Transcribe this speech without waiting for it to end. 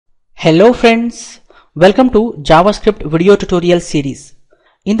Hello friends, welcome to JavaScript video tutorial series.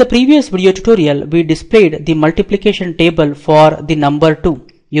 In the previous video tutorial, we displayed the multiplication table for the number 2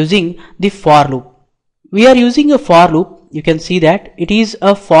 using the for loop. We are using a for loop. You can see that it is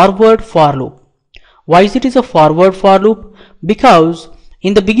a forward for loop. Why is it a forward for loop? Because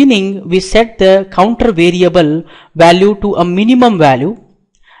in the beginning we set the counter variable value to a minimum value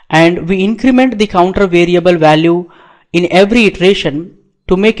and we increment the counter variable value in every iteration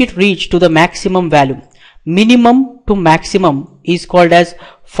to make it reach to the maximum value. Minimum to maximum is called as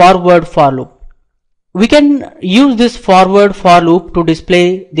forward for loop. We can use this forward for loop to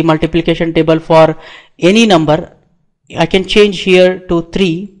display the multiplication table for any number. I can change here to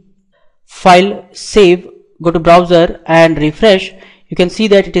 3, file, save, go to browser and refresh. You can see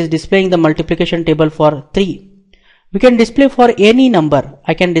that it is displaying the multiplication table for 3. We can display for any number.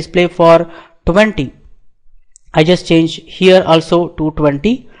 I can display for 20. I just change here also to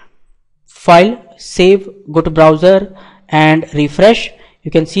 20. File, save, go to browser and refresh.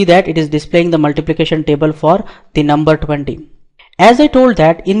 You can see that it is displaying the multiplication table for the number 20. As I told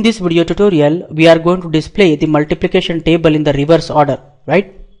that in this video tutorial, we are going to display the multiplication table in the reverse order,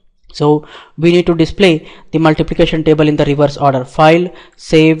 right? So we need to display the multiplication table in the reverse order. File,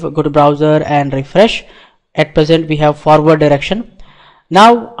 save, go to browser and refresh. At present we have forward direction.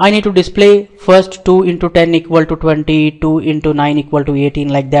 Now I need to display first 2 into 10 equal to 20, 2 into 9 equal to 18,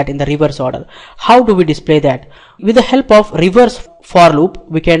 like that in the reverse order. How do we display that? With the help of reverse for loop,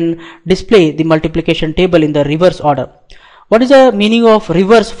 we can display the multiplication table in the reverse order. What is the meaning of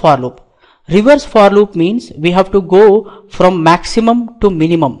reverse for loop? Reverse for loop means we have to go from maximum to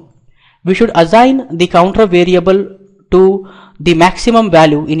minimum. We should assign the counter variable to the maximum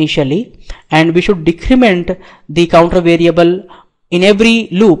value initially, and we should decrement the counter variable in every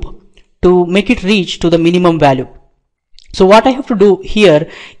loop to make it reach to the minimum value. So what I have to do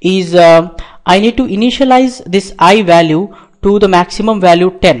here is I need to initialize this I value to the maximum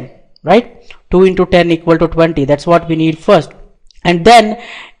value 10, right? 2 into 10 equal to 20. That's what we need first. And then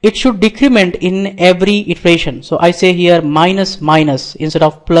it should decrement in every iteration. So I say here minus minus instead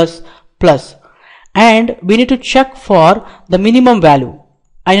of plus plus. And we need to check for the minimum value.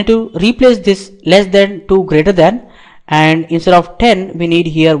 I need to replace this less than to greater than, and instead of 10 we need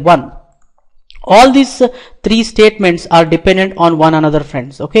here 1. All these three statements are dependent on one another,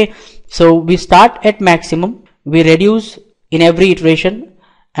 friends. Okay, so we start at maximum, we reduce in every iteration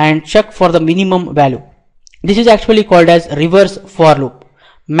and check for the minimum value. This is actually called as reverse for loop.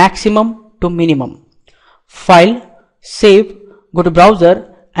 Maximum to minimum. File, save, go to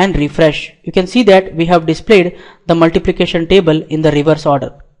browser and refresh. You can see that we have displayed the multiplication table in the reverse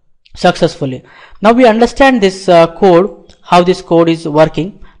order successfully. Now we understand this code, how this code is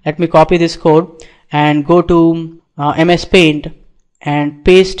working. Let me copy this code and go to MS Paint and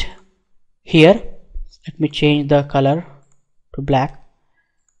paste here. Let me change the color to black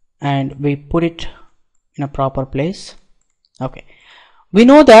and we put it in a proper place. Okay, we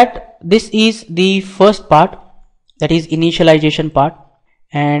know that this is the first part, that is initialization part,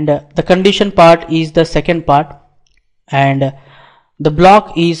 and the condition part is the second part, and the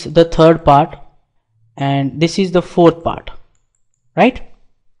block is the third part, and this is the fourth part, right?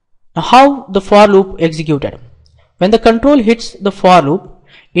 Now how the for loop executed? When the control hits the for loop,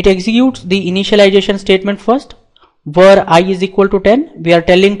 it executes the initialization statement first. Where I is equal to 10, we are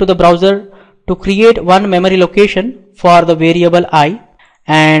telling to the browser to create one memory location for the variable I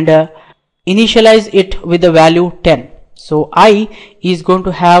and initialize it with the value 10. So I is going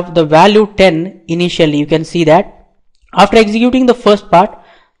to have the value 10 initially. You can see that. After executing the first part,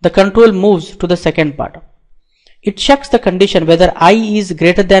 the control moves to the second part. It checks the condition whether I is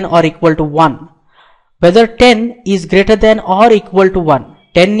greater than or equal to 1. Whether 10 is greater than or equal to 1.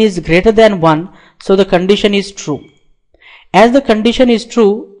 10 is greater than 1, so the condition is true. As the condition is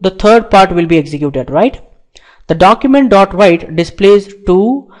true, the third part will be executed, right? The document.write displays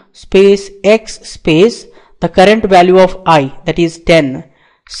 2 space x space the current value of I, that is 10,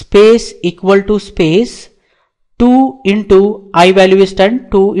 space equal to space 2 into I value is 10,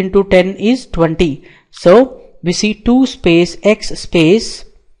 2 into 10 is 20. So we see 2 space x space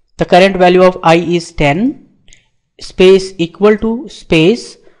the current value of I is 10 space equal to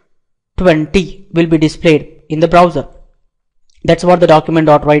space 20 will be displayed in the browser. That's what the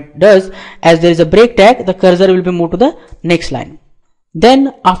document.write does. As there is a break tag, the cursor will be moved to the next line.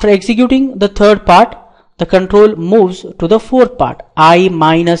 Then after executing the third part, the control moves to the fourth part, I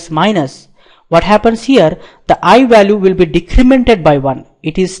minus minus. What happens here? The I value will be decremented by 1.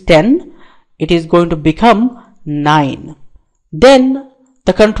 It is 10. It is going to become 9. Then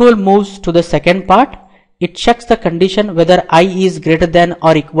the control moves to the second part. it checks the condition whether I is greater than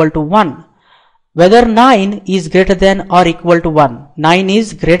or equal to 1. Whether 9 is greater than or equal to 1. 9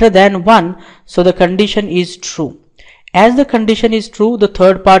 is greater than 1, so the condition is true. As the condition is true, the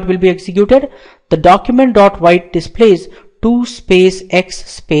third part will be executed. The document.write displays 2 space x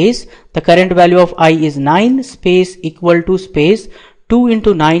space, the current value of I is 9 space equal to space 2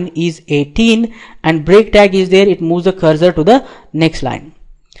 into 9 is 18, and break tag is there, it moves the cursor to the next line.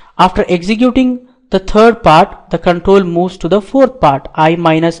 After executing the third part, the control moves to the fourth part, I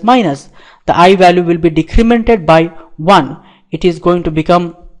minus minus. The I value will be decremented by 1. It is going to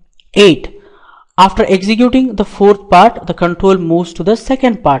become 8. After executing the fourth part, the control moves to the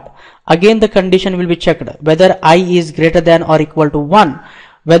second part. Again the condition will be checked whether I is greater than or equal to 1.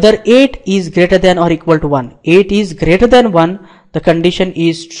 Whether 8 is greater than or equal to 1. 8 is greater than 1, the condition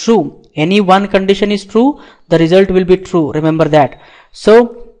is true. Any one condition is true, the result will be true. Remember that.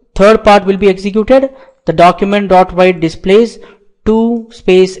 So third part will be executed. The document.write displays 2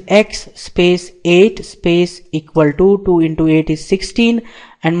 space x space 8 space equal to 2 into 8 is 16,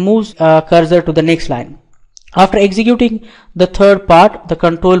 and moves cursor to the next line. After executing the third part, the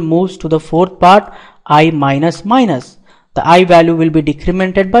control moves to the fourth part, I minus minus. The I value will be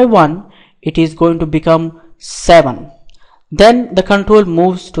decremented by 1. It is going to become 7. Then the control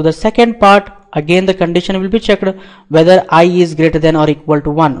moves to the second part. Again the condition will be checked whether I is greater than or equal to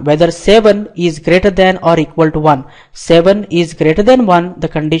 1. Whether 7 is greater than or equal to 1. 7 is greater than 1. The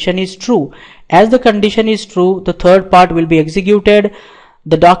condition is true. As the condition is true, the third part will be executed.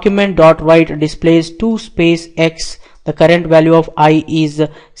 The document.write displays 2 space x. The current value of I is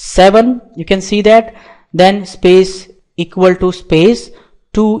 7. You can see that. Then space equal to space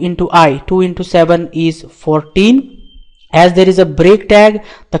 2 into I. 2 into 7 is 14. As there is a break tag,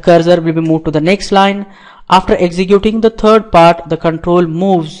 the cursor will be moved to the next line. After executing the third part, the control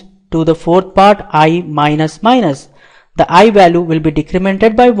moves to the fourth part, I minus minus. The I value will be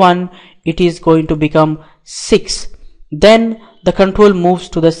decremented by 1. It is going to become 6. Then the control moves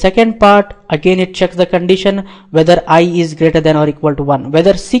to the second part. Again it checks the condition whether I is greater than or equal to 1.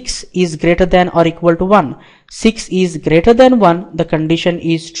 Whether 6 is greater than or equal to 1. 6 is greater than 1. The condition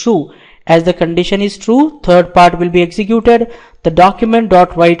is true. As the condition is true, third part will be executed. The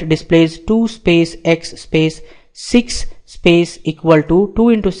document.write displays 2 space x space 6 space equal to 2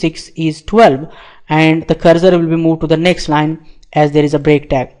 into 6 is 12, and the cursor will be moved to the next line as there is a break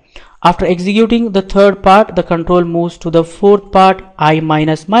tag. After executing the third part, the control moves to the fourth part, I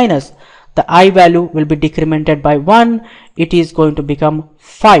minus minus. The I value will be decremented by 1. It is going to become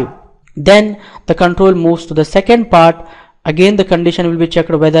 5. Then the control moves to the second part. Again the condition will be checked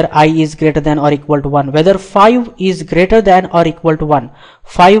whether I is greater than or equal to 1. Whether 5 is greater than or equal to 1.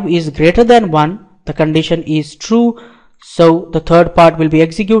 5 is greater than 1. The condition is true. So the third part will be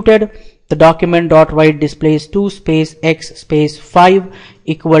executed. The document.write displays 2 space x space 5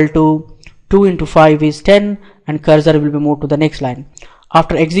 equal to 2 into 5 is 10, and cursor will be moved to the next line.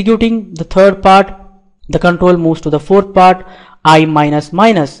 After executing the third part, the control moves to the fourth part, I minus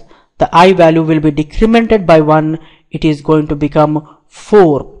minus. The I value will be decremented by 1. It is going to become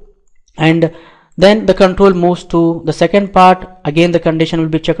 4. And then the control moves to the second part. Again the condition will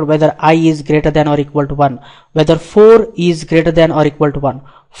be checked whether I is greater than or equal to 1. Whether 4 is greater than or equal to 1.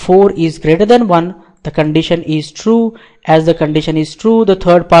 4 is greater than 1. The condition is true. As the condition is true, the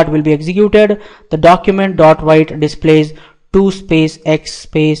third part will be executed. The document.write displays 2 space x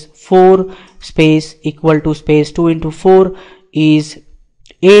space 4 space equal to space 2 into 4 is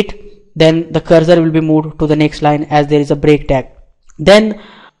 8. Then the cursor will be moved to the next line as there is a break tag. Then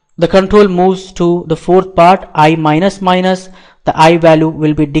the control moves to the fourth part, I minus minus. The I value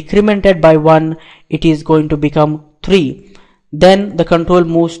will be decremented by 1. It is going to become 3. Then the control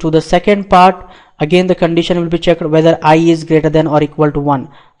moves to the second part. Again the condition will be checked whether I is greater than or equal to 1.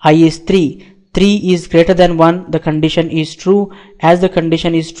 I is 3. 3 is greater than 1. The condition is true. As the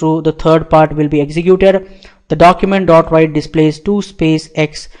condition is true, the third part will be executed. The document.write displays 2 space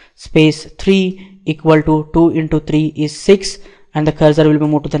x space 3 equal to 2 into 3 is 6, and the cursor will be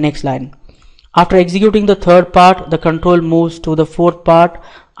moved to the next line. After executing the third part, the control moves to the fourth part,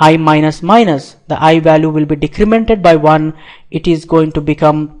 I minus minus. The I value will be decremented by 1. It is going to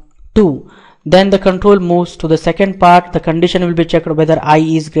become 2. Then the control moves to the second part. The condition will be checked whether I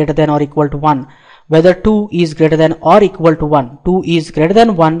is greater than or equal to 1. Whether 2 is greater than or equal to 1. 2 is greater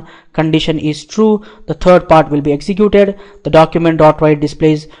than 1. Condition is true. The third part will be executed. The document.write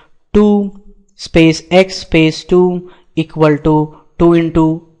displays 2 space x space 2 equal to 2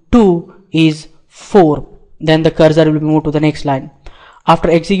 into 2 is 4. Then the cursor will be moved to the next line. After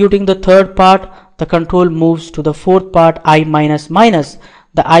executing the third part, the control moves to the fourth part, I minus minus.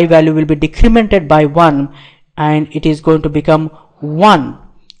 the I value will be decremented by 1 and it is going to become 1.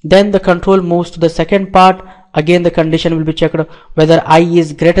 Then the control moves to the second part. Again the condition will be checked whether I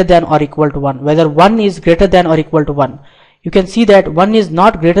is greater than or equal to 1, whether 1 is greater than or equal to 1. You can see that 1 is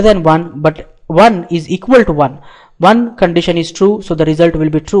not greater than 1 but 1 is equal to 1. One condition is true, so the result will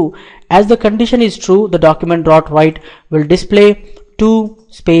be true. As the condition is true, the document.write will display 2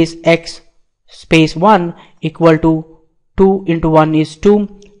 space x space 1 equal to 2 into 1 is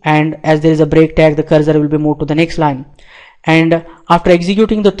 2, and as there is a break tag, the cursor will be moved to the next line. And after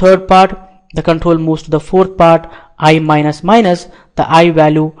executing the third part, the control moves to the fourth part, I minus minus, the I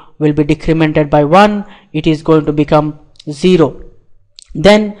value will be decremented by 1, it is going to become 0.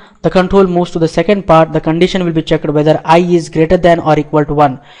 Then the control moves to the second part, the condition will be checked whether I is greater than or equal to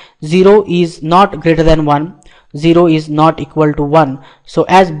 1. 0 is not greater than 1, 0 is not equal to 1. So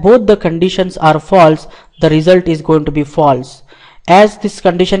as both the conditions are false, the result is going to be false. As this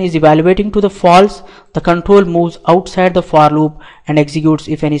condition is evaluating to the false, the control moves outside the for loop and executes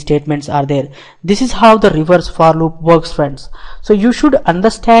if any statements are there. This is how the reverse for loop works, friends. So you should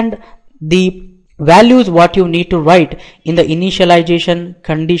understand the values what you need to write in the initialization,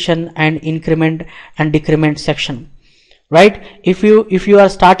 condition and increment and decrement section, right? If you are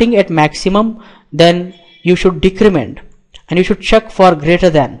starting at maximum, then you should decrement and you should check for greater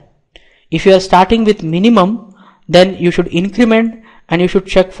than. If you are starting with minimum, then you should increment and you should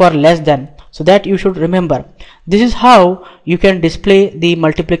check for less than. So that you should remember. This is how you can display the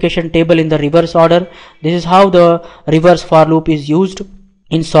multiplication table in the reverse order. This is how the reverse for loop is used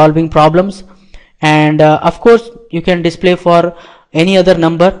in solving problems. And of course you can display for any other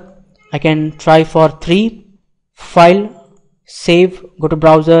number. I can try for 3, file, save, go to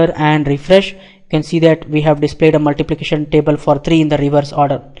browser and refresh. You can see that we have displayed a multiplication table for 3 in the reverse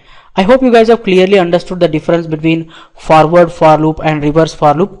order. I hope you guys have clearly understood the difference between forward for loop and reverse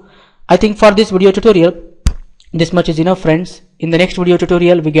for loop. I think for this video tutorial, this much is enough, friends. In the next video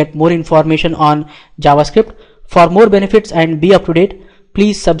tutorial, we get more information on JavaScript. For more benefits and be up to date,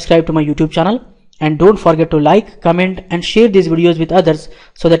 please subscribe to my YouTube channel. And don't forget to like, comment and share these videos with others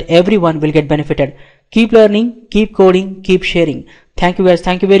so that everyone will get benefited. Keep learning, keep coding, keep sharing. Thank you guys.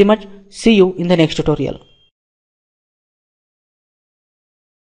 Thank you very much. See you in the next tutorial.